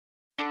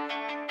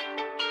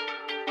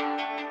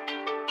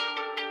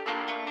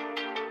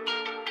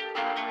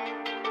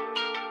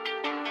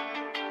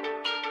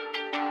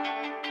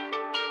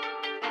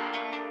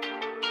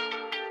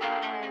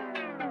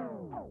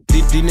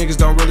These niggas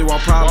don't really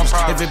want problems.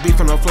 If it be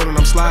from the floor, then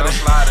I'm sliding.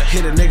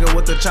 Hit a nigga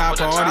with the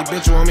chopper. All these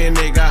bitches want me and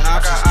they got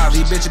options.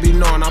 These bitches be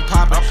knowing I'm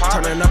poppin'.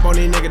 Turning up on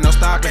these niggas, no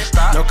stopping.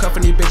 No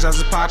cuffin' these bitches, I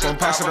just poppin'.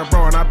 Pass it to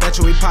bro and I bet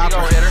you we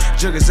poppin'.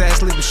 Jug his ass,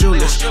 sleepin'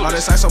 shoeless. All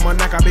this ice on my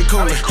neck, I be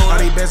coolin'. All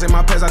these bands in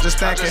my pants, I just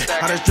stackin'.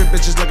 All these strip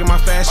bitches look at my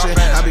fashion.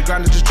 I be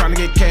grindin' just tryna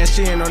get cash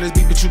in. On this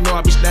beat, but you know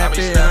I be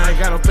snappin'. I ain't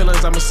got no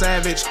feelings, I'm a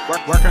savage.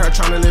 Workin' her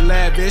tryna live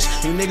lavish.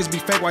 You niggas be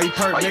fake while you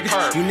perk,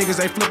 nigga. You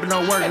niggas ain't flippin'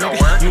 no work,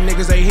 nigga. You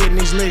niggas ain't hitting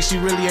these licks, you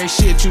really ain't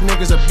shit. You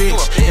niggas a bitch.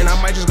 And I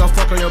might just go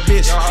fuck on your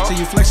bitch. See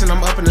you flexin',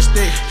 I'm up in the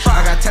stick.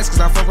 I got text cause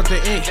I fuck with the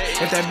ink.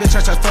 If that bitch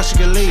try to fuck, she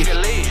can leave.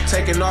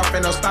 Taking off,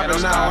 ain't no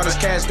stopping now. All this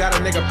cash got a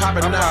nigga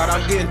poppin' out.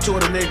 I'm getting to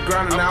it, a nigga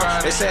grindin'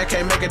 out. They say I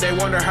can't make it, they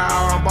wonder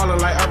how. I'm ballin'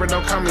 like Urban,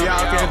 don't come me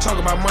out. Can't talk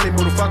about money,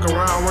 move the fuck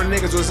around. Where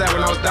niggas was at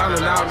when I was down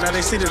and out. Now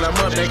they see that I'm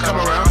up, they come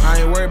around.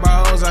 I ain't worried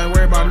about hoes, I ain't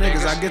worried about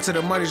niggas. I get to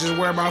the money, just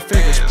worry about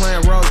figures.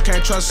 Playing roles,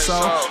 can't trust a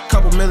soul.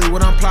 Couple milli,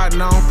 what I'm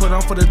plotting on. Put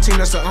on for the team,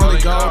 that's the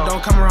only goal.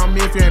 Don't come around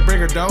me if you ain't bring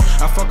her dough.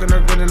 I fuckin'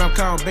 her good and I'm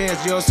counting bands.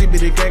 GOC be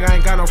the gang, I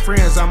ain't got no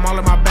friends. I'm all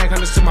in my back,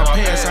 hundreds to my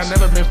pants. I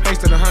never been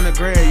faced at 100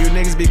 grand. You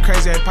niggas be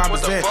crazy, ain't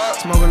poppin' shit.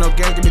 Smoking no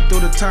gas, get me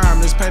through the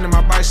time. This pain in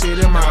my bike, shit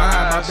in my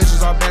eye. My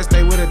bitches all bad,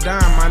 stay with a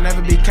dime. I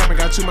never be capping,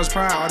 got too much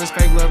pride. All this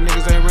fake love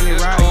niggas ain't really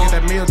right.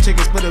 Get that meal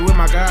ticket, split it with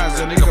my guys.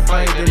 A nigga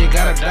play, then he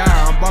gotta die.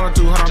 I'm ballin'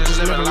 too hard, I'm just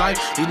living life.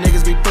 These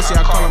niggas be pussy,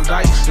 I call them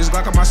dice. This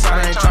Glock on my side,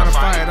 I ain't tryna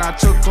fight. I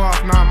took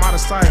off, now I'm out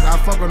of sight. I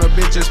fuck on the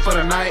bitches for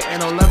the night.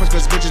 Ain't no lovers,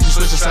 cause bitches just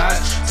switch sides.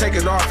 Take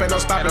it off, ain't no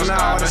stopping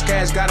now. All this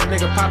cash got a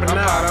nigga popping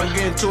out. I'm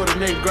getting to it, a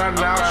nigga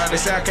grinding out. They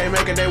say I can't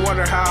make it, they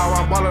wonder how.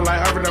 I'm ballin'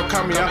 like Urban, don't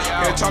come me out.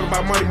 Can't talk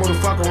about money, move the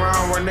fuck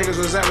around. Where niggas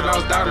was at when I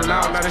was down and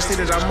out. Now they see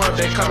that I'm up,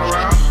 they come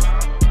around.